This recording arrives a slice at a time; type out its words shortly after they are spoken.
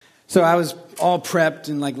So I was all prepped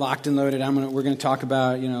and like locked and loaded. We're going to talk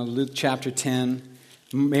about, Luke chapter 10,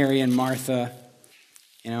 Mary and Martha,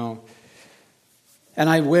 and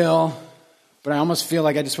I will, but I almost feel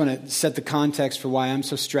like I just want to set the context for why I'm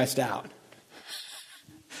so stressed out.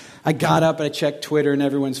 I got up and I checked Twitter and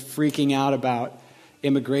everyone's freaking out about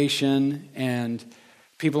immigration and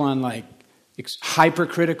people on like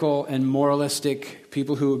hypercritical and moralistic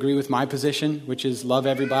people who agree with my position, which is love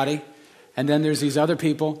everybody. And then there's these other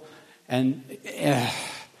people and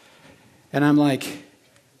I'm like,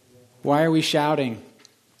 why are we shouting?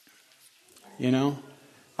 I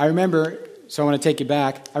remember, so I want to take you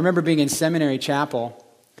back. I remember being in seminary chapel,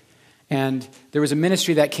 and there was a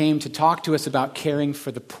ministry that came to talk to us about caring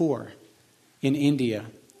for the poor in India.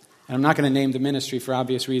 And I'm not going to name the ministry for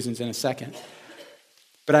obvious reasons in a second.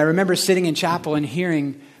 But I remember sitting in chapel and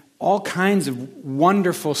hearing all kinds of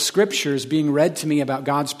wonderful scriptures being read to me about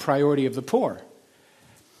God's priority of the poor.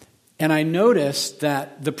 And I noticed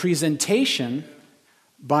that the presentation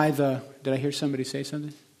did I hear somebody say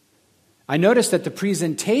something? I noticed that the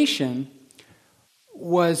presentation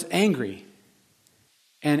was angry.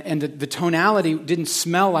 And the tonality didn't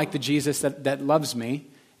smell like the Jesus that loves me.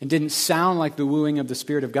 It didn't sound like the wooing of the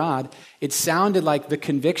Spirit of God. It sounded like the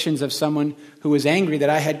convictions of someone who was angry that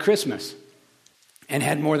I had Christmas and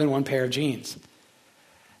had more than one pair of jeans.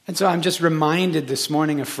 And so I'm just reminded this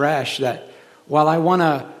morning afresh that while I want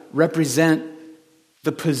to represent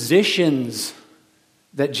the positions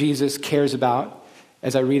that Jesus cares about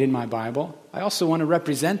as I read in my Bible, I also want to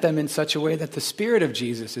represent them in such a way that the Spirit of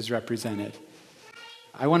Jesus is represented.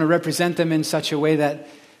 I want to represent them in such a way that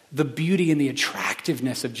the beauty and the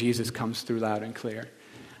attractiveness of Jesus comes through loud and clear.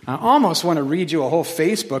 I almost want to read you a whole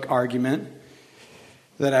Facebook argument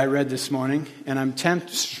that I read this morning, and I'm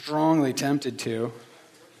strongly tempted to.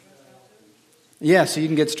 Yeah, so you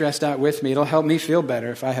can get stressed out with me. It'll help me feel better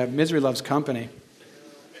if I have misery loves company.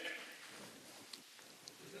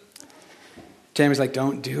 Tammy's like,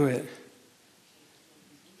 don't do it.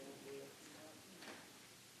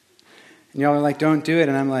 And y'all are like, don't do it.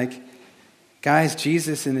 And I'm like, guys,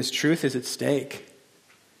 Jesus and His truth is at stake.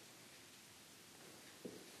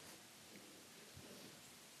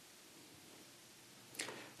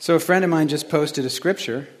 So a friend of mine just posted a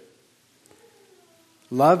scripture.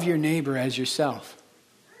 Love your neighbor as yourself.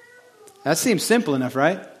 That seems simple enough,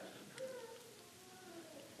 right?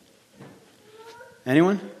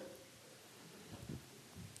 Anyone?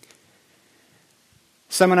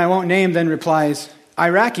 Someone I won't name then replies,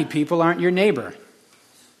 Iraqi people aren't your neighbor.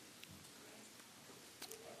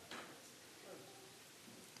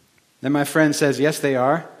 Then my friend says, yes, they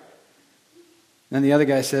are. Then the other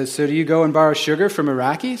guy says, so do you go and borrow sugar from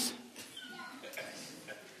Iraqis?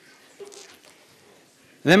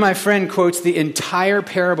 Then my friend quotes the entire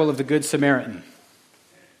parable of the Good Samaritan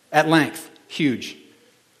at length. Huge.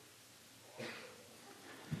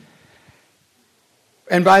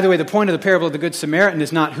 And by the way, the point of the parable of the Good Samaritan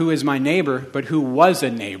is not who is my neighbor, but who was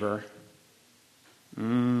a neighbor.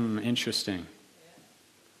 Interesting.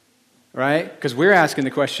 Right? Because we're asking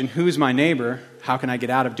the question, who's my neighbor? How can I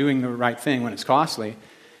get out of doing the right thing when it's costly?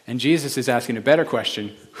 And Jesus is asking a better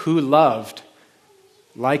question, who loved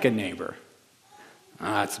like a neighbor?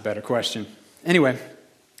 That's a better question. Anyway,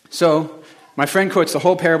 so my friend quotes the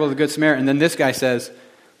whole parable of the Good Samaritan, and then this guy says,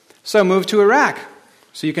 so move to Iraq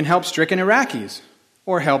so you can help stricken Iraqis,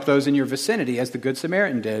 or help those in your vicinity as the Good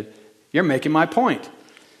Samaritan did. You're making my point. And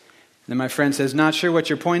then my friend says, not sure what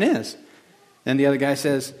your point is. Then the other guy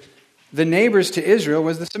says, the neighbors to Israel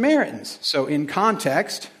was the Samaritans. So in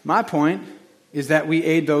context, my point is that we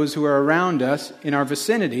aid those who are around us in our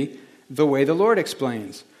vicinity the way the Lord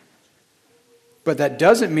explains. But that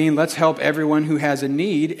doesn't mean let's help everyone who has a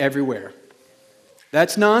need everywhere.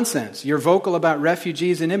 That's nonsense. You're vocal about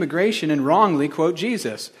refugees and immigration and wrongly quote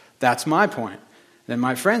Jesus. That's my point. Then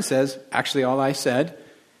my friend says, actually all I said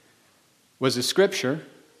was a scripture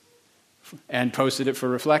and posted it for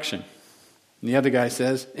reflection. And the other guy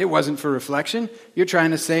says, it wasn't for reflection. You're trying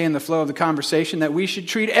to say in the flow of the conversation that we should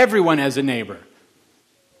treat everyone as a neighbor.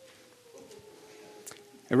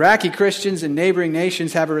 Iraqi Christians and neighboring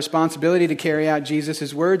nations have a responsibility to carry out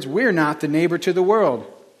Jesus' words. We're not the neighbor to the world.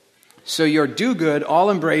 So your do-good,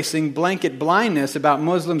 all-embracing blanket blindness about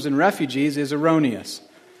Muslims and refugees is erroneous.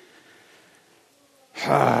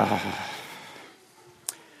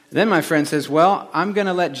 Then my friend says, well, I'm going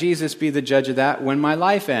to let Jesus be the judge of that when my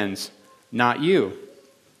life ends, not you.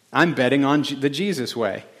 I'm betting on the Jesus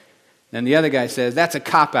way. Then the other guy says, that's a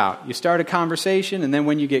cop-out. You start a conversation, and then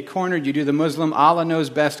when you get cornered, you do the Muslim Allah knows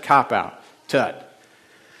best cop-out. Tut.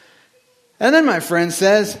 And then my friend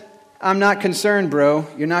says, I'm not concerned, bro.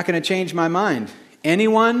 You're not going to change my mind.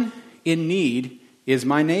 Anyone in need is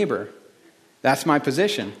my neighbor. That's my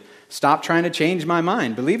position. Stop trying to change my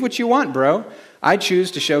mind. Believe what you want, bro. I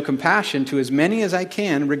choose to show compassion to as many as I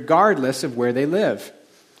can, regardless of where they live.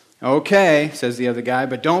 Okay, says the other guy,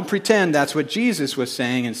 but don't pretend that's what Jesus was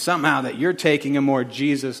saying and somehow that you're taking a more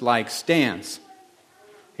Jesus-like stance.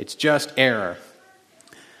 It's just error.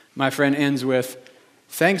 My friend ends with,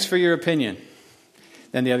 thanks for your opinion.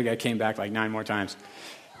 Then the other guy came back like 9 more times.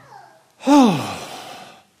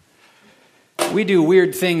 We do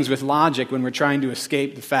weird things with logic when we're trying to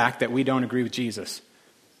escape the fact that we don't agree with Jesus.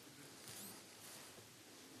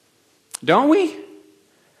 Don't we?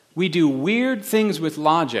 We do weird things with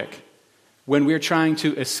logic when we're trying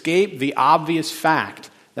to escape the obvious fact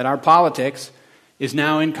that our politics is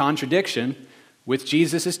now in contradiction with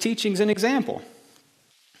Jesus' teachings and example.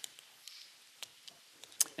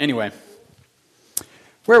 Anyway,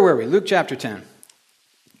 where were we? Luke chapter 10.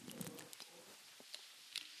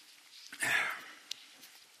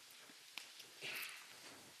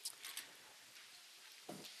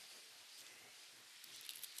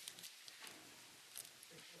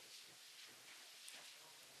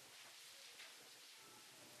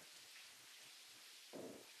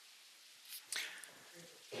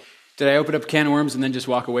 Did I open up a can of worms and then just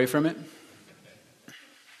walk away from it?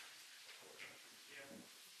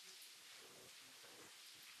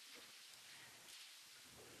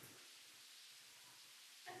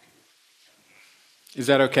 Is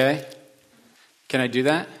that okay? Can I do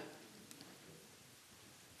that?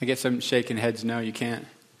 I get some shaking heads. No, you can't.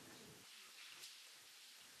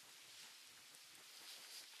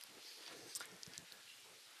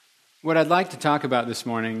 What I'd like to talk about this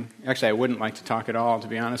morning, actually I wouldn't like to talk at all, to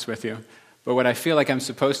be honest with you, but what I feel like I'm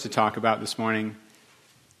supposed to talk about this morning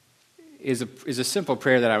is a simple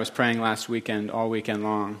prayer that I was praying last weekend, all weekend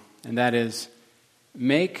long, and that is,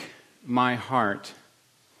 make my heart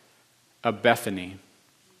a Bethany.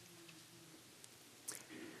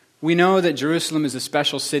 We know that Jerusalem is a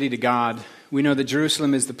special city to God. We know that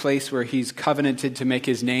Jerusalem is the place where He's covenanted to make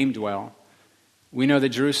His name dwell. We know that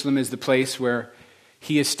Jerusalem is the place where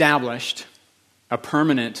He established a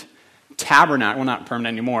permanent tabernacle, well, not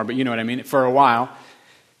permanent anymore, but you know what I mean, for a while,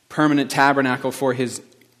 permanent tabernacle for His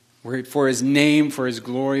name, for His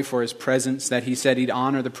glory, for His presence, that He said He'd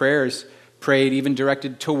honor the prayers prayed even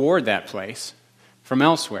directed toward that place from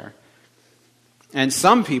elsewhere. And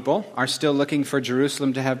some people are still looking for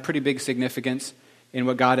Jerusalem to have pretty big significance in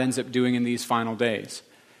what God ends up doing in these final days.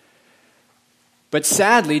 But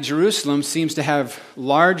sadly, Jerusalem seems to have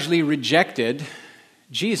largely rejected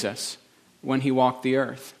Jesus when He walked the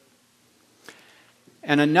earth.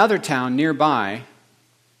 And another town nearby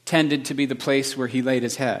tended to be the place where He laid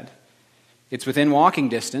His head. It's within walking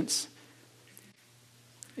distance.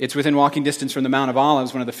 It's within walking distance from the Mount of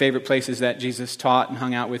Olives, one of the favorite places that Jesus taught and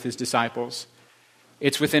hung out with His disciples.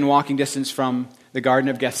 It's within walking distance from the Garden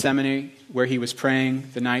of Gethsemane, where He was praying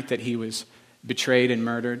the night that He was betrayed and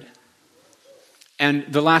murdered.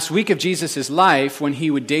 And the last week of Jesus' life, when He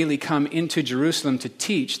would daily come into Jerusalem to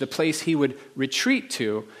teach, the place He would retreat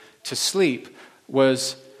to sleep,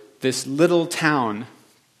 was this little town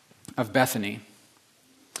of Bethany.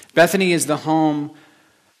 Bethany is the home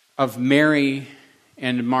of Mary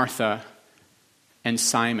and Martha and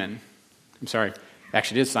Simon. I'm sorry,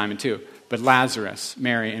 actually it is Simon too, but Lazarus,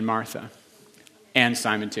 Mary and Martha, and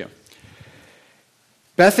Simon too.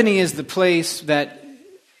 Bethany is the place that,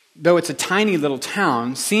 though it's a tiny little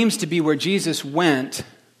town, seems to be where Jesus went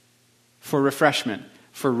for refreshment,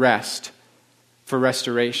 for rest, for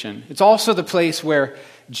restoration. It's also the place where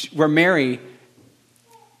Mary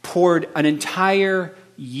poured an entire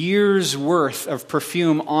year's worth of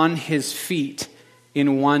perfume on His feet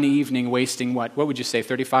in one evening, wasting what would you say,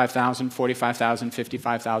 $35,000, $45,000,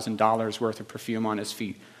 $55,000 worth of perfume on His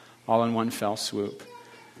feet, all in one fell swoop.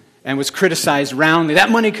 And was criticized roundly. That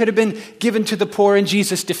money could have been given to the poor, and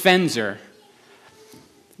Jesus defends her.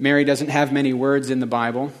 Mary doesn't have many words in the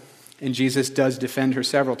Bible, and Jesus does defend her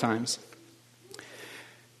several times.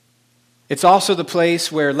 It's also the place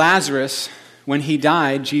where Lazarus, when he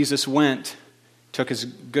died, Jesus went, took his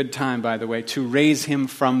good time, by the way, to raise him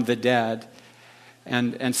from the dead.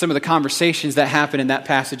 And some of the conversations that happen in that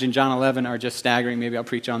passage in John 11 are just staggering. Maybe I'll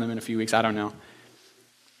preach on them in a few weeks. I don't know.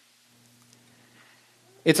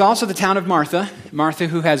 It's also the town of Martha. Martha,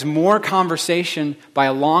 who has more conversation by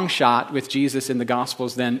a long shot with Jesus in the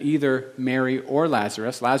Gospels than either Mary or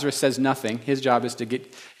Lazarus. Lazarus says nothing. His job is to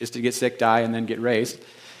get sick, die, and then get raised,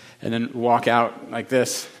 and then walk out like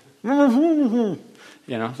this. You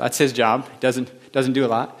know, that's his job. Doesn't do a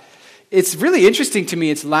lot. It's really interesting to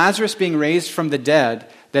me. It's Lazarus being raised from the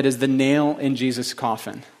dead that is the nail in Jesus'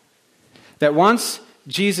 coffin. That once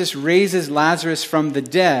Jesus raises Lazarus from the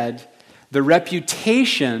dead, the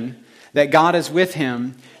reputation that God is with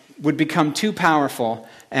him would become too powerful,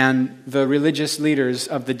 and the religious leaders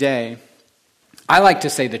of the day, I like to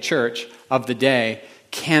say the church of the day,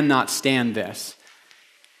 cannot stand this.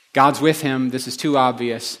 God's with him, this is too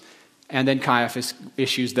obvious. And then Caiaphas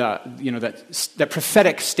issues that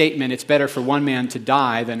prophetic statement, it's better for one man to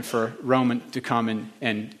die than for Rome to come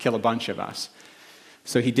and kill a bunch of us.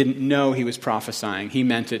 So he didn't know he was prophesying. He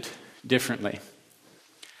meant it differently.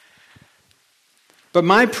 But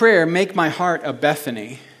my prayer, make my heart a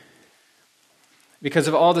Bethany, because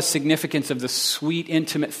of all the significance of the sweet,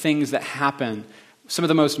 intimate things that happen, some of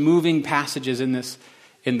the most moving passages in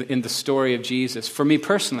the story of Jesus, for me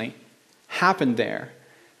personally, happened there.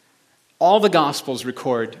 All the Gospels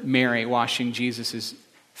record Mary washing Jesus'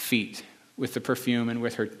 feet with the perfume and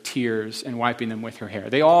with her tears and wiping them with her hair.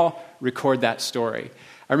 They all record that story.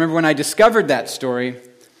 I remember when I discovered that story,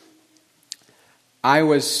 I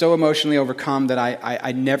was so emotionally overcome that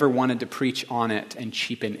I never wanted to preach on it and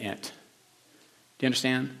cheapen it. Do you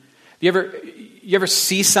understand? You ever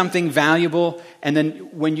see something valuable and then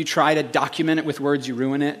when you try to document it with words, you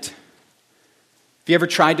ruin it? Have you ever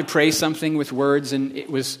tried to pray something with words and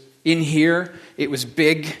it was in here, it was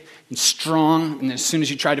big and strong, and as soon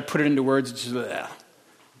as you tried to put it into words,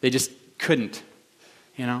 they just couldn't,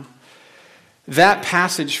 That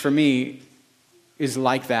passage for me is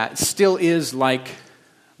like that. It still is like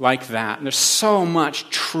that. And there's so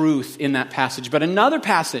much truth in that passage. But another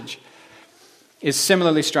passage is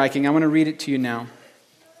similarly striking. I want to read it to you now.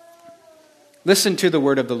 Listen to the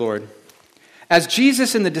word of the Lord. As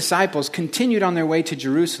Jesus and the disciples continued on their way to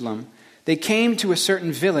Jerusalem, they came to a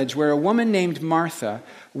certain village where a woman named Martha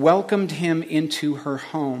welcomed him into her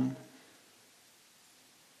home.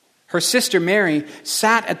 Her sister Mary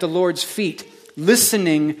sat at the Lord's feet,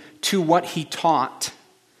 listening to what he taught.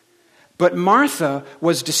 But Martha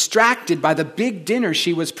was distracted by the big dinner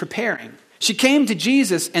she was preparing. She came to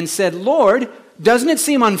Jesus and said, "Lord, doesn't it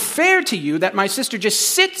seem unfair to you that my sister just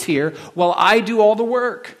sits here while I do all the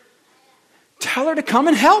work? Tell her to come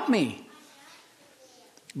and help me."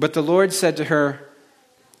 But the Lord said to her,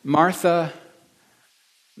 "Martha,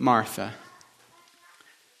 Martha,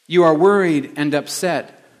 you are worried and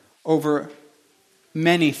upset over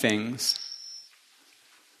many things.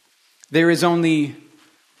 There is only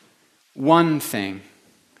one thing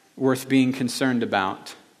worth being concerned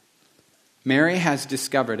about. Mary has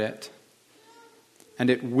discovered it, and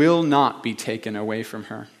it will not be taken away from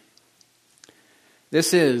her."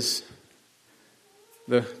 This is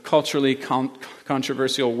the culturally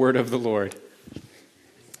controversial word of the Lord.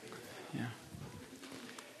 Yeah.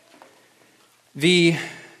 The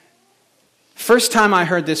first time I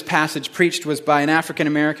heard this passage preached was by an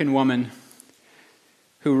African-American woman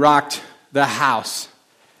who rocked the house.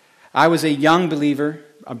 I was a young believer,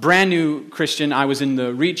 a brand new Christian. I was in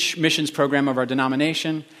the Reach missions program of our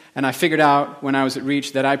denomination, and I figured out when I was at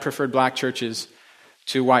Reach that I preferred black churches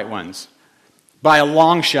to white ones. By a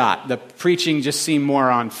long shot. The preaching just seemed more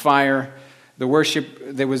on fire. The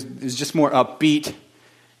worship was just more upbeat.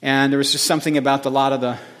 And there was just something about a lot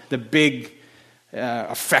of the big,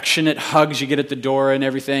 affectionate hugs you get at the door and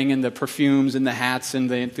everything, and the perfumes and the hats and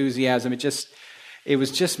the enthusiasm. It was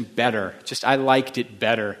just better. I liked it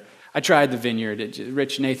better. I tried the Vineyard.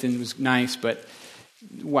 Rich Nathan was nice, but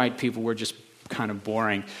white people were just kind of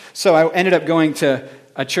boring. So I ended up going to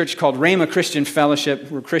a church called Rhema Christian Fellowship.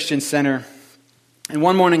 We're a Christian center. And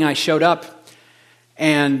one morning I showed up,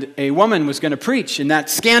 and a woman was going to preach, and that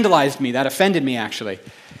scandalized me. That offended me, actually.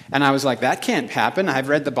 And I was like, that can't happen. I've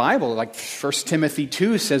read the Bible. Like 1 Timothy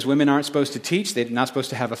 2 says women aren't supposed to teach. They're not supposed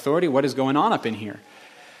to have authority. What is going on up in here?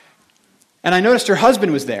 And I noticed her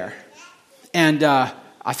husband was there. And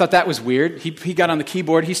I thought that was weird. He got on the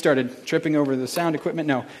keyboard. He started tripping over the sound equipment.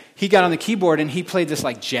 No, he got on the keyboard, and he played this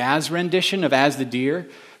like jazz rendition of As the Deer,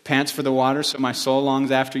 Pants for the Water, So My Soul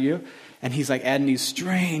Longs After You. And he's like adding these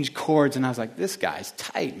strange chords. And I was like, this guy's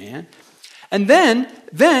tight, man. And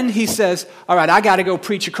then he says, all right, I got to go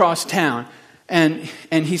preach across town. And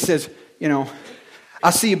he says,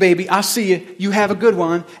 I'll see you, baby. I'll see you. You have a good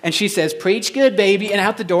one. And she says, preach good, baby. And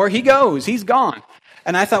out the door he goes. He's gone.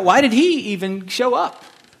 And I thought, why did he even show up?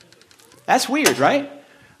 That's weird, right?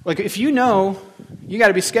 Like if you know you got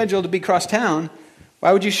to be scheduled to be across town,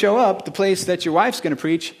 why would you show up the place that your wife's going to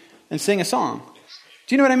preach and sing a song?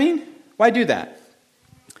 Do you know what I mean? Why do that?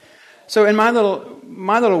 So in my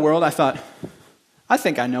little world, I thought, I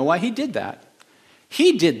think I know why he did that.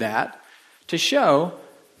 He did that to show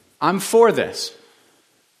I'm for this.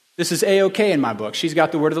 This is A-okay in my book. She's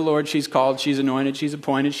got the word of the Lord. She's called. She's anointed. She's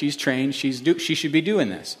appointed. She's trained. She should be doing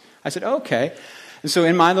this. I said, okay. And so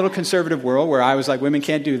in my little conservative world where I was like, women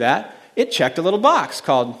can't do that, it checked a little box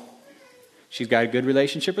called, she's got a good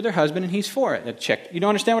relationship with her husband and he's for it. That checked. You don't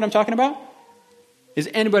understand what I'm talking about? Is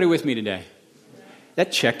anybody with me today?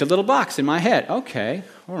 That checked a little box in my head. Okay,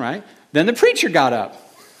 all right. Then the preacher got up.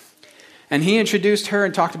 And he introduced her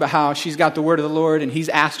and talked about how she's got the word of the Lord and he's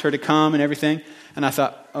asked her to come and everything. And I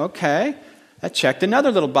thought, okay, that checked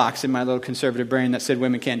another little box in my little conservative brain that said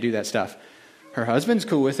women can't do that stuff. Her husband's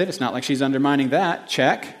cool with it. It's not like she's undermining that.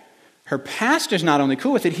 Check. Her pastor's not only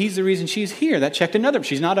cool with it, he's the reason she's here. That checked another.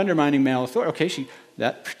 She's not undermining male authority. Okay,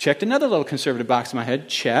 that checked another little conservative box in my head.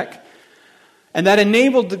 Check. And that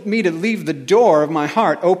enabled me to leave the door of my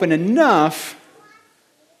heart open enough.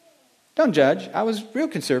 Don't judge. I was real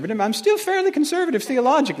conservative. I'm still fairly conservative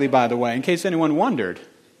theologically, by the way, in case anyone wondered.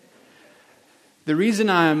 The reason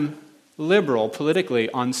I'm liberal politically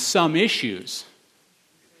on some issues,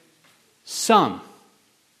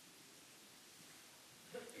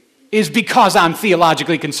 is because I'm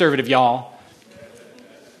theologically conservative, y'all. All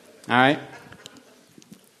right?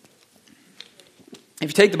 If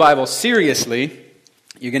you take the Bible seriously,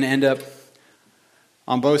 you're going to end up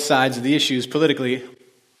on both sides of the issues politically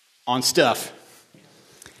on stuff.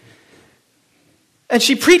 And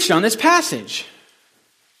she preached on this passage.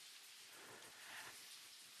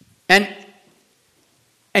 And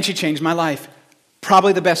she changed my life.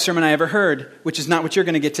 Probably the best sermon I ever heard, which is not what you're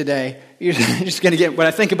going to get today. You're just going to get what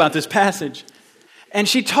I think about this passage. And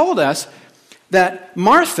she told us that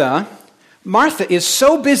Martha is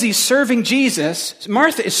so busy serving Jesus.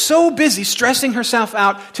 Martha is so busy stressing herself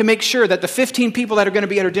out to make sure that the 15 people that are going to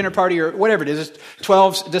be at her dinner party, or whatever it is,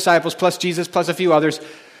 12 disciples plus Jesus plus a few others,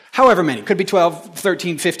 however many, could be 12,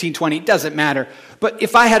 13, 15, 20, doesn't matter. But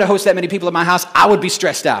if I had to host that many people at my house, I would be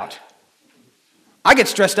stressed out. I get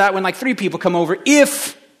stressed out when like 3 people come over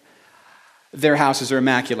if their houses are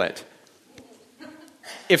immaculate.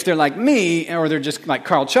 If they're like me, or they're just like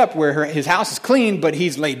Carl Chupp, where his house is clean, but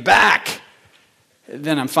he's laid back,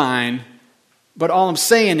 then I'm fine. But all I'm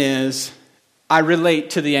saying is, I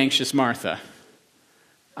relate to the anxious Martha.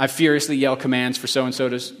 I furiously yell commands for so-and-so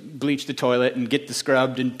to bleach the toilet and get the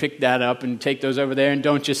scrubbed and pick that up and take those over there and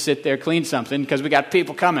don't just sit there, clean something, because we got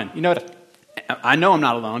people coming. You know what? I know I'm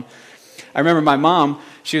not alone. I remember my mom,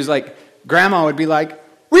 she was like, Grandma would be like,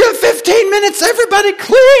 we have 15 minutes, everybody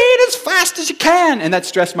clean as fast as you can. And that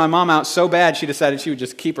stressed my mom out so bad, she decided she would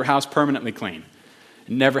just keep her house permanently clean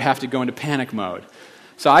and never have to go into panic mode.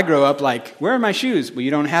 So I grew up like, where are my shoes? Well,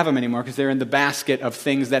 you don't have them anymore because they're in the basket of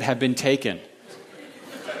things that have been taken.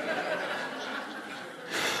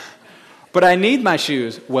 But I need my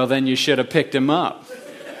shoes. Well, then you should have picked them up.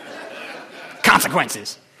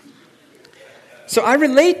 Consequences. So I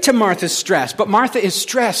relate to Martha's stress, but Martha is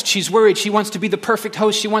stressed. She's worried. She wants to be the perfect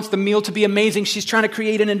host. She wants the meal to be amazing. She's trying to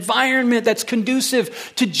create an environment that's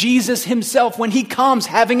conducive to Jesus himself when he comes,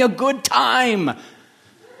 having a good time.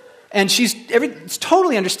 And it's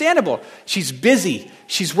totally understandable. She's busy.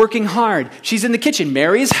 She's working hard. She's in the kitchen.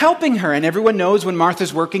 Mary is helping her. And everyone knows when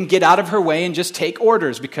Martha's working, get out of her way and just take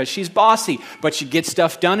orders because she's bossy. But she gets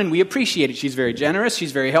stuff done and we appreciate it. She's very generous.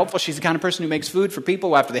 She's very helpful. She's the kind of person who makes food for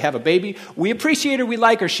people after they have a baby. We appreciate her. We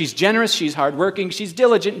like her. She's generous. She's hardworking. She's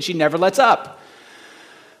diligent. And she never lets up.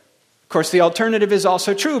 Of course, the alternative is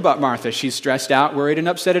also true about Martha. She's stressed out, worried, and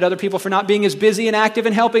upset at other people for not being as busy and active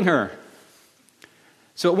and helping her.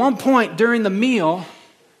 So at one point during the meal,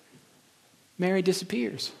 Mary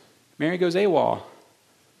disappears. Mary goes AWOL.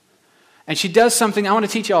 And she does something, I want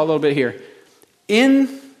to teach you all a little bit here.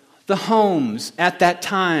 In the homes at that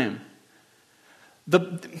time,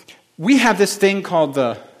 we have this thing called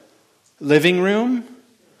the living room.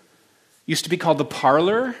 Used to be called the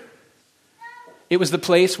parlor. It was the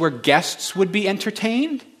place where guests would be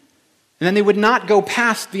entertained. And then they would not go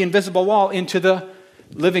past the invisible wall into the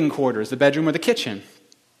living quarters, the bedroom or the kitchen.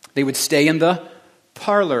 They would stay in the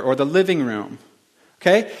parlor or the living room.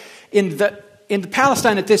 Okay? In the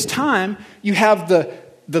Palestine at this time, you have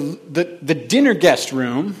the dinner guest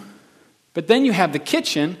room, but then you have the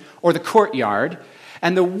kitchen or the courtyard,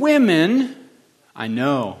 and the women, I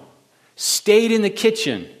know, stayed in the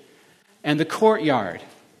kitchen and the courtyard.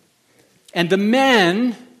 And the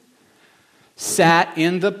men sat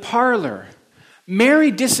in the parlor.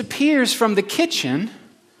 Mary disappears from the kitchen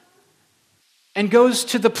and goes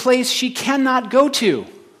to the place she cannot go to.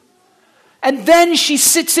 And then she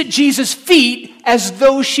sits at Jesus' feet as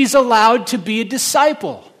though she's allowed to be a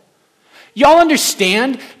disciple. Y'all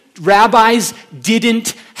understand? Rabbis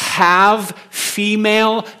didn't have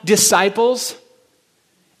female disciples.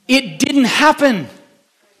 It didn't happen.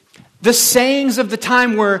 The sayings of the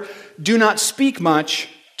time were, do not speak much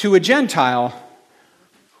to a Gentile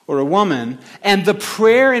or a woman. And the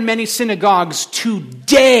prayer in many synagogues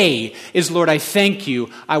today is, Lord, I thank you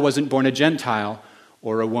I wasn't born a Gentile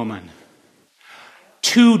or a woman.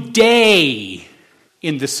 Today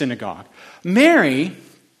in the synagogue. Mary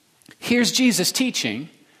hears Jesus teaching,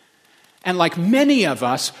 and like many of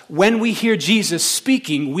us, when we hear Jesus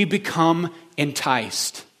speaking, we become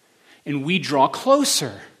enticed and we draw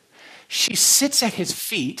closer. She sits at his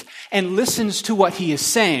feet and listens to what he is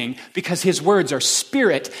saying because his words are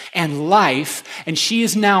spirit and life, and she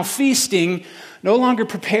is now feasting, no longer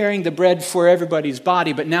preparing the bread for everybody's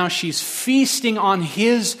body, but now she's feasting on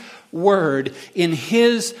his word in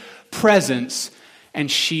his presence, and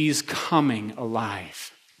she's coming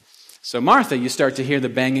alive. So Martha, you start to hear the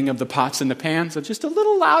banging of the pots and the pans, so just a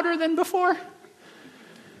little louder than before.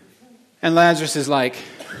 And Lazarus is like,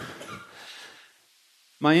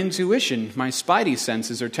 my intuition, my spidey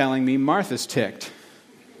senses are telling me Martha's ticked.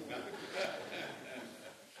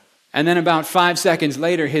 And then about 5 seconds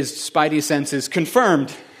later, his spidey senses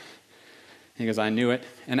confirmed. He goes, I knew it.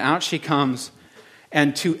 And out she comes,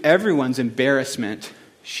 and to everyone's embarrassment,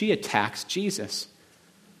 she attacks Jesus.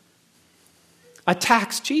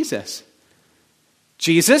 Attacks Jesus.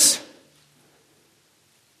 Jesus,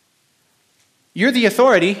 you're the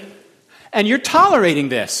authority, and you're tolerating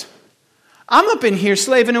this. I'm up in here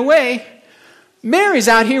slaving away. Mary's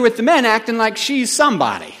out here with the men acting like she's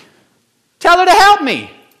somebody. Tell her to help me.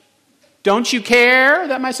 Don't you care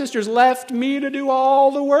that my sister's left me to do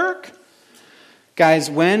all the work? Guys,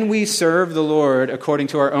 when we serve the Lord according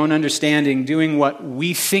to our own understanding, doing what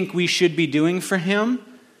we think we should be doing for Him,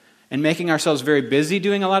 and making ourselves very busy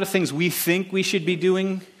doing a lot of things we think we should be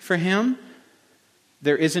doing for Him,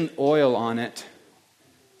 there isn't oil on it.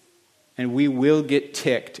 And we will get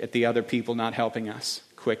ticked at the other people not helping us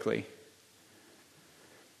quickly.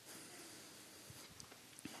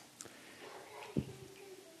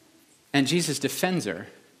 And Jesus defends her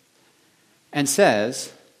and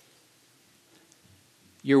says,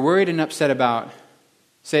 you're worried and upset about,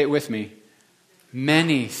 say it with me,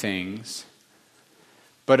 many things,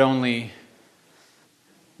 but only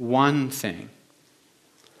one thing.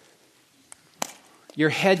 Your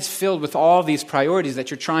head's filled with all these priorities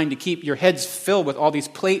that you're trying to keep. Your head's filled with all these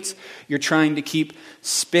plates you're trying to keep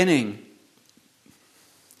spinning.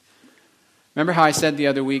 Remember how I said the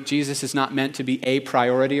other week, Jesus is not meant to be a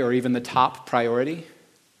priority or even the top priority?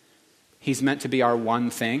 He's meant to be our one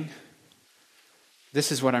thing.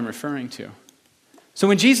 This is what I'm referring to. So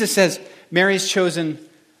when Jesus says, Mary's chosen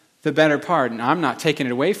the better part, and I'm not taking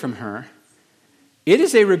it away from her, it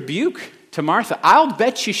is a rebuke to Martha. I'll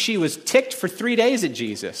bet you she was ticked for 3 days at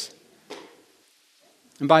Jesus.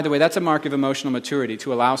 And by the way, that's a mark of emotional maturity,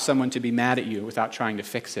 to allow someone to be mad at you without trying to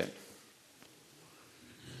fix it.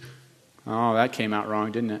 Oh, that came out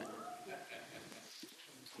wrong, didn't it?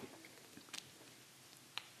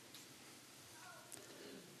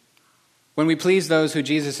 When we please those who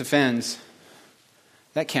Jesus offends,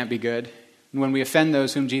 that can't be good. And when we offend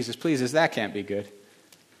those whom Jesus pleases, that can't be good.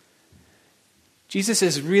 Jesus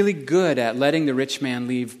is really good at letting the rich man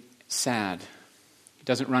leave sad. He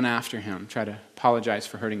doesn't run after him, try to apologize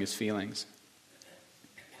for hurting his feelings.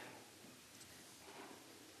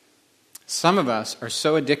 Some of us are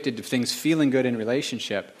so addicted to things feeling good in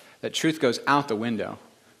relationship that truth goes out the window,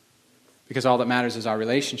 because all that matters is our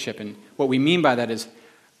relationship. And what we mean by that is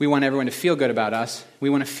we want everyone to feel good about us, we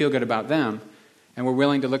want to feel good about them, and we're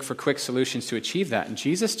willing to look for quick solutions to achieve that. And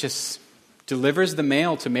Jesus just delivers the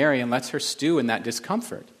mail to Mary and lets her stew in that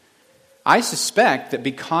discomfort. I suspect that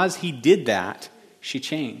because he did that, she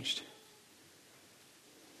changed.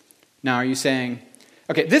 Now, are you saying,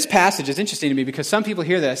 okay, this passage is interesting to me because some people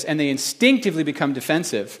hear this and they instinctively become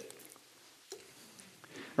defensive.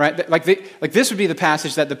 Right? Like this would be the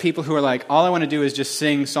passage that the people who are like, all I want to do is just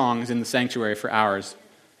sing songs in the sanctuary for hours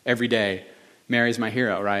every day. Mary's my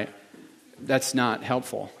hero, right? That's not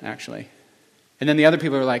helpful, actually. And then the other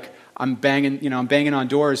people are like, I'm banging on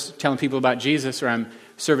doors telling people about Jesus, or I'm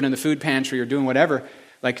serving in the food pantry or doing whatever.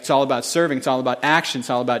 Like, it's all about serving, it's all about action, it's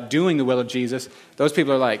all about doing the will of Jesus. Those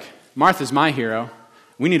people are like, Martha's my hero.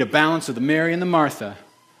 We need a balance of the Mary and the Martha.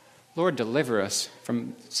 Lord, deliver us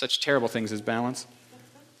from such terrible things as balance.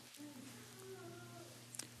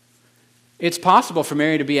 It's possible for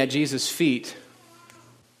Mary to be at Jesus' feet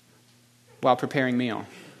while preparing meal.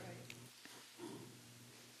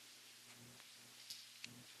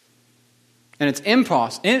 And it's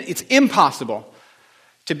impossible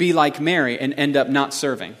to be like Mary and end up not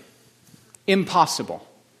serving. Impossible.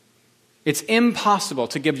 It's impossible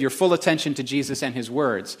to give your full attention to Jesus and his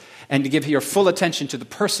words, and to give your full attention to the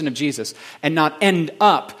person of Jesus, and not end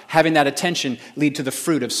up having that attention lead to the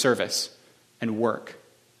fruit of service and work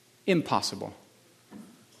Impossible.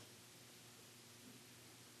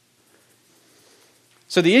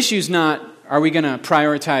 So the issue is not, are we going to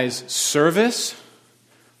prioritize service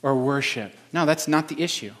or worship? No, that's not the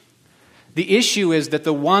issue. The issue is that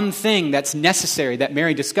the one thing that's necessary that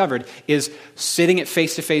Mary discovered is sitting at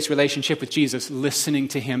face-to-face relationship with Jesus, listening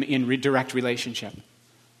to him in direct relationship.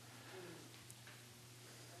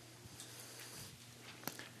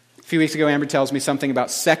 A few weeks ago, Amber tells me something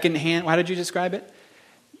about secondhand. How did you describe it?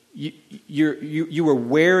 You were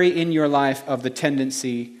wary in your life of the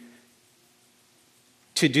tendency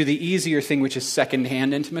to do the easier thing, which is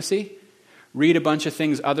secondhand intimacy. Read a bunch of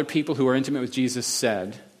things other people who are intimate with Jesus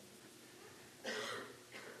said,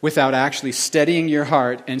 without actually steadying your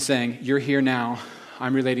heart and saying, you're here now,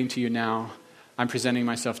 I'm relating to you now, I'm presenting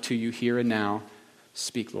myself to you here and now.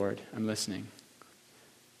 Speak, Lord, I'm listening.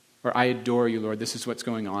 Or I adore you, Lord, this is what's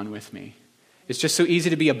going on with me. It's just so easy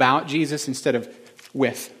to be about Jesus instead of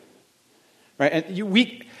with. Right?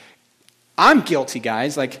 And I'm guilty,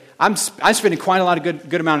 guys. Like I'm spending quite a lot of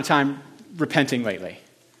good amount of time repenting lately.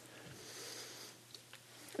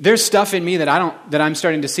 There's stuff in me that I'm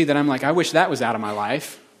starting to see that I'm like, I wish that was out of my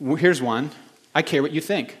life. Here's one. I care what you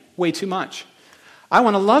think. Way too much. I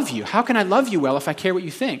want to love you. How can I love you well if I care what you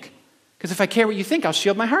think? Because if I care what you think, I'll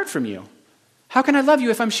shield my heart from you. How can I love you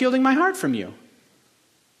if I'm shielding my heart from you?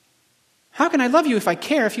 How can I love you if I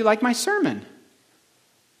care if you like my sermon?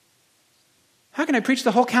 How can I preach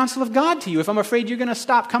the whole counsel of God to you if I'm afraid you're going to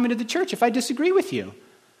stop coming to the church if I disagree with you?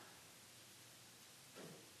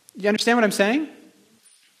 You understand what I'm saying?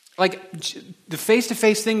 Like the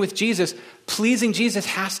face-to-face thing with Jesus, pleasing Jesus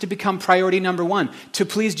has to become priority number one. To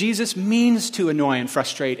please Jesus means to annoy and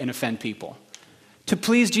frustrate and offend people. To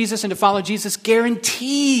please Jesus and to follow Jesus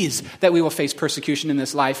guarantees that we will face persecution in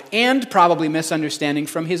this life and probably misunderstanding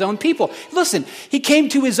from his own people. Listen, he came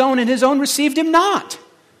to his own and his own received him not.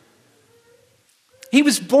 He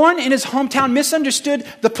was born in his hometown, misunderstood.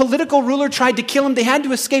 The political ruler tried to kill him. They had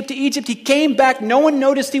to escape to Egypt. He came back. No one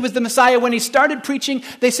noticed he was the Messiah. When he started preaching,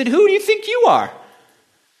 they said, who do you think you are?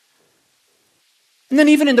 And then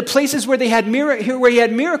even in the places where he had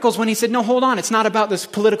miracles, when he said, no, hold on, it's not about this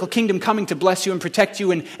political kingdom coming to bless you and protect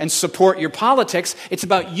you and support your politics. It's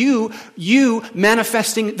about you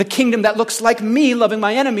manifesting the kingdom that looks like me, loving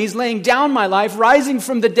my enemies, laying down my life, rising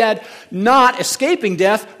from the dead, not escaping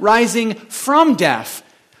death, rising from death.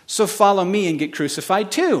 So follow me and get crucified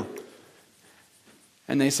too.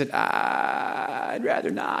 And they said, I'd rather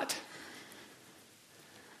not.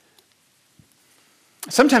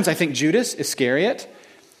 Sometimes I think Judas Iscariot,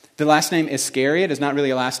 the last name Iscariot is not really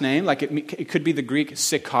a last name. Like it could be the Greek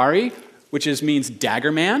Sikari, which means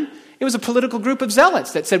dagger man. It was a political group of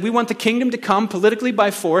zealots that said, we want the kingdom to come politically by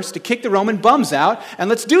force to kick the Roman bums out, and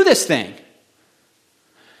let's do this thing.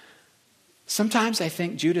 Sometimes I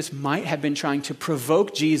think Judas might have been trying to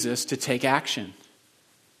provoke Jesus to take action,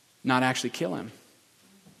 not actually kill him.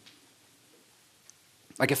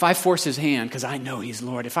 Like if I force his hand, because I know he's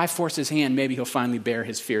Lord, if I force his hand, maybe he'll finally bear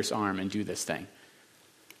his fierce arm and do this thing.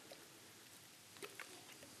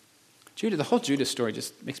 The whole Judas story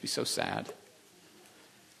just makes me so sad.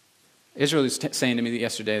 Israel was saying to me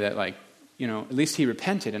yesterday that at least he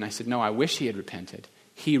repented. And I said, no, I wish he had repented.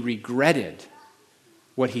 He regretted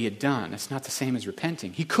what he had done. It's not the same as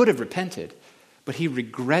repenting. He could have repented, but he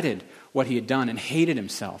regretted what he had done and hated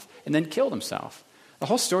himself and then killed himself. The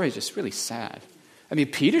whole story is just really sad. I mean,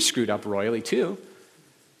 Peter screwed up royally too.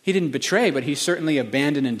 He didn't betray, but he certainly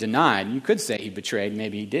abandoned and denied. You could say he betrayed,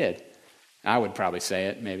 maybe he did. I would probably say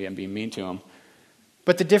it, maybe I'm being mean to him.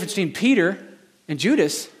 But the difference between Peter and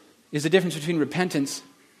Judas is the difference between repentance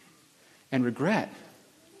and regret.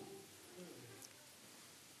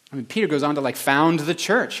 I mean, Peter goes on to found the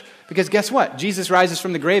church. Because guess what? Jesus rises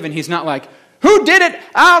from the grave and he's not like, who did it?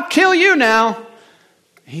 I'll kill you now.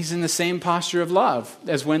 He's in the same posture of love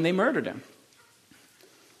as when they murdered him.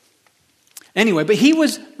 Anyway, but he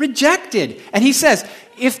was rejected. And he says,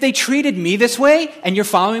 if they treated me this way and you're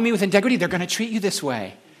following me with integrity, they're going to treat you this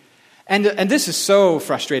way. And this is so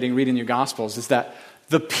frustrating reading your Gospels, is that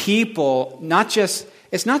the people,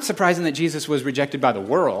 it's not surprising that Jesus was rejected by the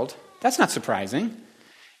world. That's not surprising.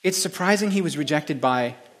 It's surprising he was rejected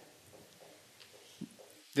by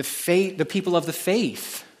the people of the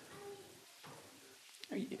faith.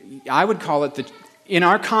 I would call it, in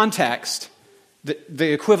our context,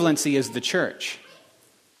 the equivalency is the church.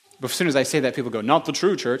 But as soon as I say that, people go, not the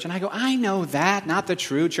true church. And I go, I know that, not the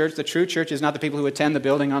true church. The true church is not the people who attend the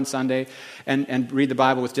building on Sunday and read the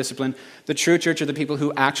Bible with discipline. The true church are the people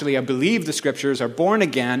who actually believe the Scriptures, are born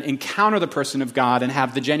again, encounter the person of God, and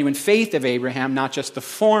have the genuine faith of Abraham, not just the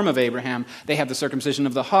form of Abraham. They have the circumcision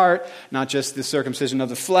of the heart, not just the circumcision of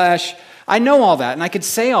the flesh. I know all that, and I could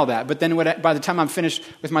say all that, but then by the time I'm finished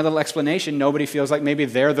with my little explanation, nobody feels like maybe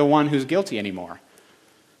they're the one who's guilty anymore.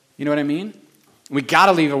 You know what I mean? We got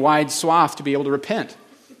to leave a wide swath to be able to repent.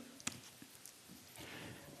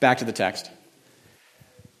 Back to the text.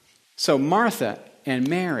 So Martha and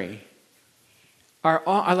Mary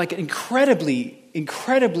are like incredibly,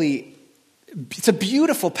 it's a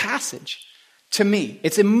beautiful passage to me.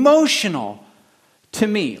 It's emotional to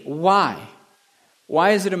me. Why? Why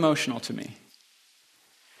is it emotional to me?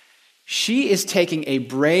 She is taking a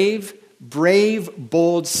brave,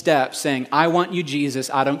 bold step saying, I want you,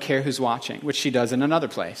 Jesus, I don't care who's watching, which she does in another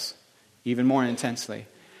place, even more intensely.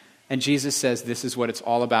 And Jesus says, this is what it's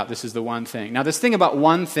all about. This is the one thing. Now, this thing about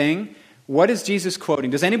one thing, what is Jesus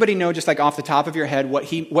quoting? Does anybody know, just like off the top of your head,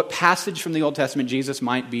 what passage from the Old Testament Jesus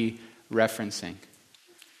might be referencing?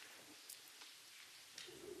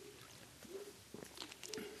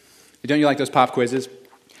 Don't you like those pop quizzes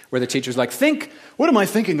where the teacher's like, think, what am I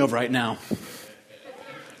thinking of right now?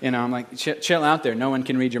 You know, I'm like, chill out there. No one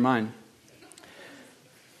can read your mind.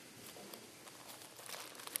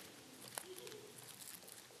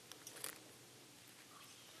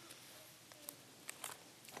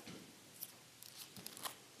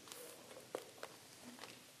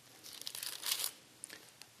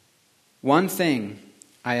 One thing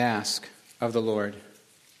I ask of the Lord,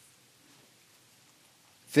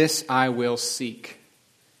 this I will seek,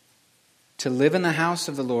 to live in the house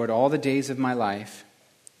of the Lord all the days of my life,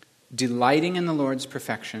 delighting in the Lord's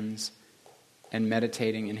perfections and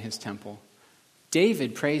meditating in his temple.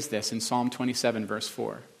 David prays this in Psalm 27, verse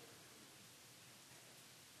 4.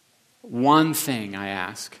 One thing I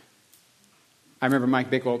ask. I remember Mike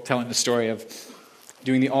Bickle telling the story of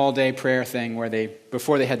doing the all-day prayer thing where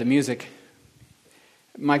before they had the music,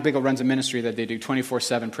 Mike Bickle runs a ministry that they do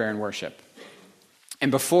 24/7 prayer and worship. And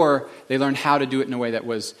before they learned how to do it in a way that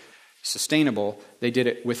was sustainable, they did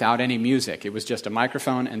it without any music. It was just a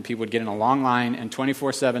microphone, and people would get in a long line, and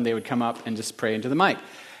 24/7 they would come up and just pray into the mic.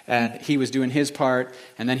 And he was doing his part,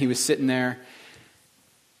 and then he was sitting there,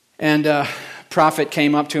 and a prophet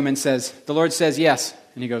came up to him and says, the Lord says yes.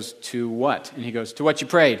 And he goes, to what? And he goes, to what you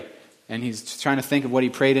prayed. And he's trying to think of what he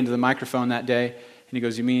prayed into the microphone that day. And he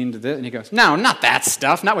goes, you mean to this? And he goes, no, not that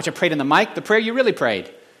stuff, not what you prayed in the mic, the prayer you really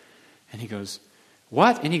prayed. And he goes,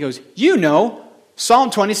 what? And he goes, you know,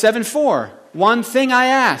 Psalm 27:4, one thing I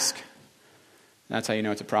ask. That's how you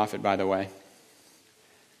know it's a prophet, by the way.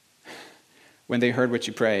 When they heard what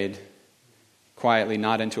you prayed, quietly,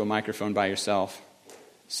 not into a microphone by yourself,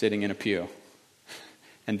 sitting in a pew,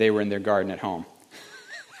 and they were in their garden at home.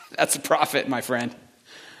 That's a prophet, my friend.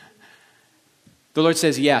 The Lord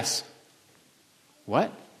says, yes.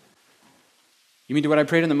 What? You mean to what I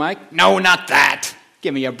prayed in the mic? No, not that.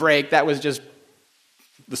 Give me a break. That was just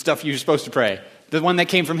the stuff you're supposed to pray. The one that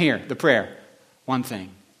came from here, the prayer. One thing.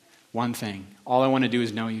 One thing. All I want to do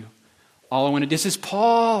is know you. All I want to do. This is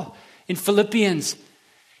Paul in Philippians.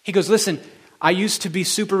 He goes, listen, I used to be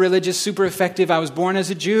super religious, super effective. I was born as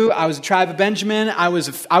a Jew. I was a tribe of Benjamin. I was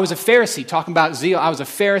a Pharisee, talking about zeal. I was a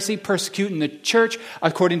Pharisee, persecuting the church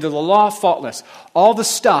according to the law, faultless. All the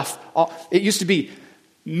stuff, it used to be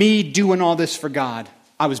me doing all this for God.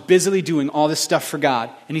 I was busily doing all this stuff for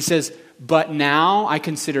God. And he says, but now I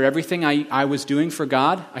consider everything I was doing for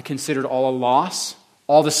God, I considered all a loss.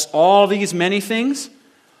 All these many things,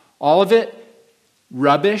 all of it,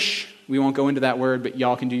 rubbish. We won't go into that word, but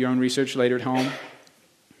y'all can do your own research later at home.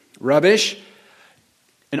 Rubbish.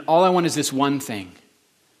 And all I want is this one thing.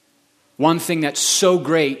 One thing that's so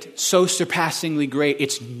great, so surpassingly great.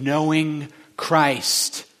 It's knowing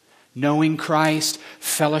Christ. Knowing Christ,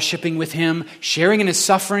 fellowshipping with him, sharing in his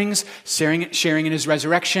sufferings, sharing in his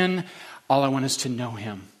resurrection. All I want is to know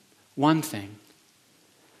him. One thing.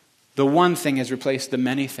 The one thing has replaced the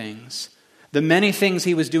many things. The many things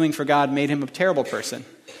he was doing for God made him a terrible person.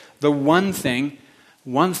 The one thing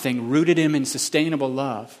rooted him in sustainable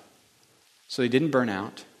love. So he didn't burn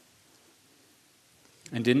out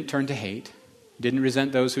and didn't turn to hate, didn't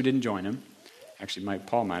resent those who didn't join him. Actually,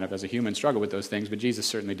 Paul might have, as a human, struggled with those things, but Jesus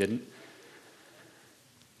certainly didn't.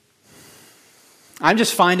 I'm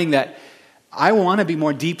just finding that I want to be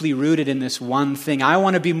more deeply rooted in this one thing. I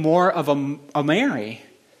want to be more of a Mary.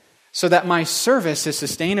 so that my service is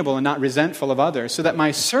sustainable and not resentful of others, so that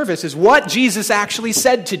my service is what Jesus actually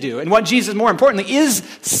said to do, and what Jesus, more importantly, is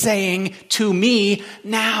saying to me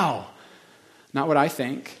now, not what I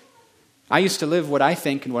think. I used to live what I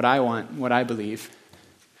think and what I want, what I believe.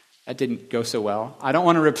 That didn't go so well. I don't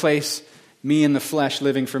want to replace me in the flesh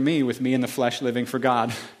living for me with me in the flesh living for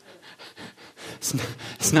God.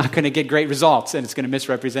 It's not going to get great results, and it's going to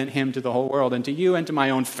misrepresent him to the whole world and to you and to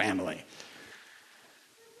my own family.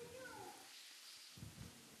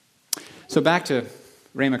 So back to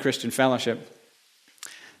Rhema Christian Fellowship.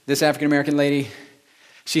 This African-American lady,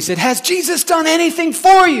 she said, has Jesus done anything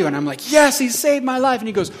for you? And I'm like, yes, he saved my life. And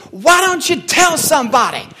he goes, why don't you tell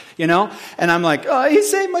somebody? You know? And I'm like, oh, he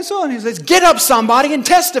saved my soul. And he says, get up somebody and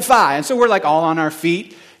testify. And so we're like all on our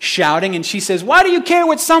feet shouting. And she says, why do you care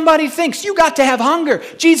what somebody thinks? You got to have hunger.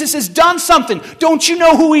 Jesus has done something. Don't you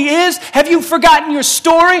know who he is? Have you forgotten your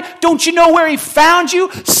story? Don't you know where he found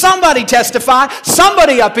you? Somebody testify.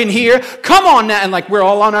 Somebody up in here. Come on now. And like we're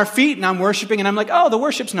all on our feet and I'm worshiping. And I'm like, oh, the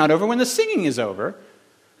worship's not over when the singing is over.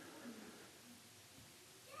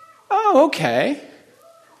 Oh, okay.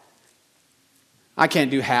 I can't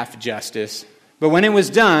do half justice. But when it was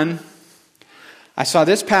done, I saw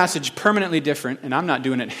this passage permanently different, and I'm not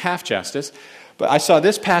doing it half justice, but I saw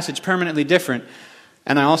this passage permanently different,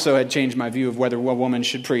 and I also had changed my view of whether a woman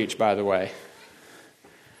should preach, by the way.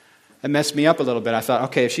 It messed me up a little bit. I thought,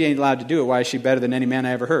 okay, if she ain't allowed to do it, why is she better than any man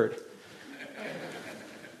I ever heard?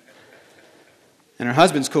 And her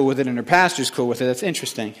husband's cool with it, and her pastor's cool with it. That's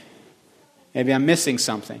interesting. Maybe I'm missing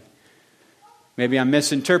something. Maybe I'm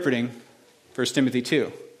misinterpreting 1 Timothy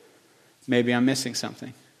 2. Maybe I'm missing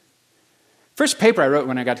something. First paper I wrote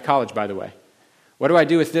when I got to college, by the way. What do I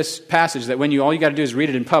do with this passage that when all you got to do is read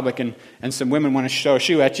it in public and some women want to show a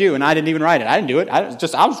shoe at you, and I didn't even write it. I didn't do it.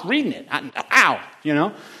 I was reading it. Ow, you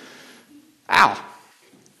know? Ow.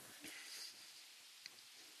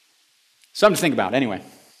 Something to think about. Anyway,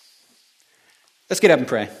 let's get up and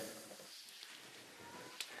pray.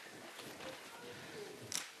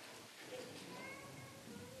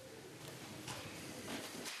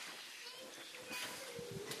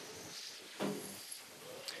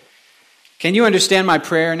 Can you understand my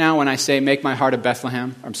prayer now when I say, make my heart a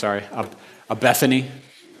Bethlehem? I'm sorry, a Bethany.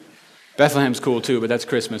 Bethlehem's cool too, but that's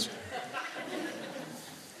Christmas. Do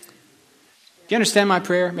you understand my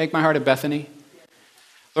prayer? Make my heart a Bethany.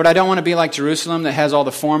 Lord, I don't want to be like Jerusalem that has all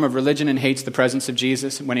the form of religion and hates the presence of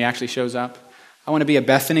Jesus when he actually shows up. I want to be a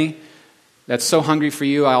Bethany that's so hungry for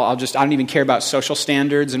you. I don't even care about social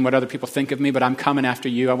standards and what other people think of me, but I'm coming after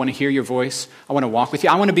you. I want to hear your voice. I want to walk with you.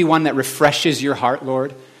 I want to be one that refreshes your heart,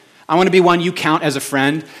 Lord. I want to be one you count as a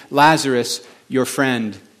friend. Lazarus, your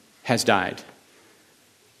friend, has died.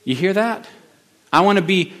 You hear that? I want to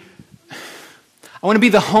be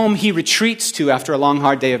the home he retreats to after a long,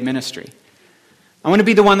 hard day of ministry. I want to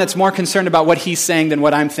be the one that's more concerned about what he's saying than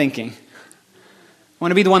what I'm thinking. I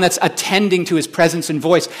want to be the one that's attending to his presence and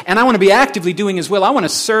voice. And I want to be actively doing his will. I want to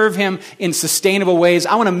serve him in sustainable ways.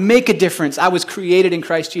 I want to make a difference. I was created in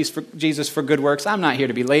Christ Jesus for good works. I'm not here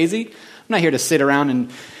to be lazy. I'm not here to sit around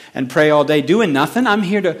and pray all day doing nothing. I'm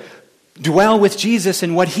here to dwell with Jesus,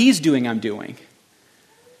 and what he's doing, I'm doing.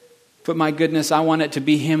 But my goodness, I want it to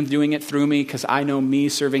be him doing it through me, because I know me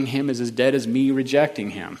serving him is as dead as me rejecting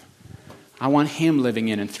him. I want him living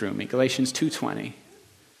in and through me. Galatians 2:20.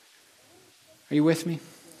 Are you with me?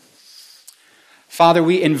 Father,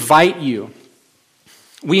 we invite you.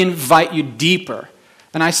 We invite you deeper.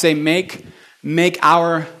 And I say, make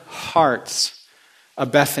our hearts a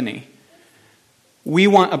Bethany. We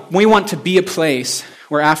want to be a place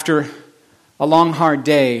where after a long, hard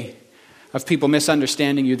day of people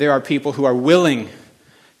misunderstanding you, there are people who are willing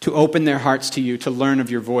to open their hearts to you, to learn of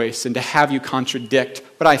your voice, and to have you contradict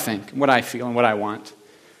what I think, what I feel, and what I want.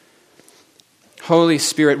 Holy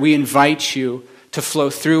Spirit, we invite you to flow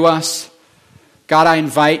through us. God, I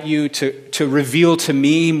invite you to reveal to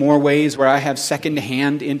me more ways where I have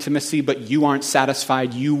second-hand intimacy, but you aren't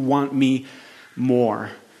satisfied. You want me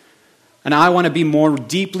more. And I want to be more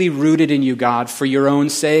deeply rooted in you, God, for your own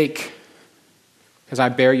sake, because I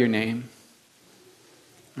bear your name.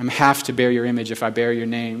 I have to bear your image if I bear your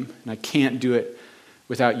name, and I can't do it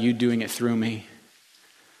without you doing it through me.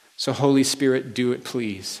 So Holy Spirit, do it,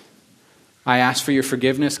 please. I ask for your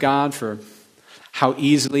forgiveness, God, for how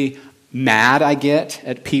easily mad I get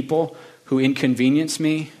at people who inconvenience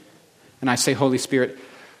me. And I say, Holy Spirit,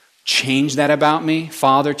 change that about me.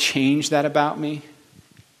 Father, change that about me.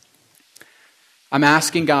 I'm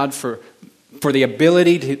asking God for the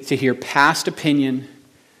ability to hear past opinion,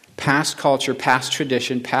 past culture, past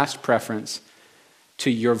tradition, past preference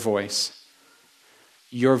to your voice.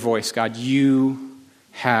 Your voice, God. You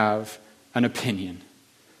have an opinion.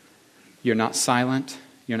 You're not silent,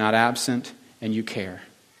 you're not absent, and you care.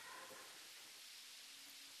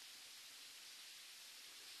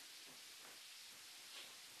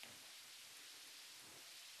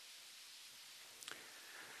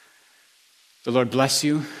 The Lord bless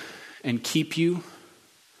you and keep you.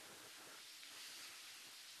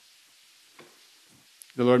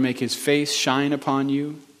 The Lord make his face shine upon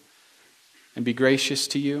you and be gracious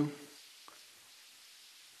to you.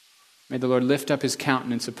 May the Lord lift up his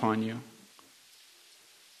countenance upon you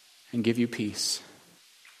and give you peace.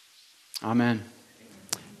 Amen.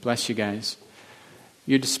 Bless you guys.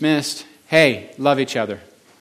 You're dismissed. Hey, love each other.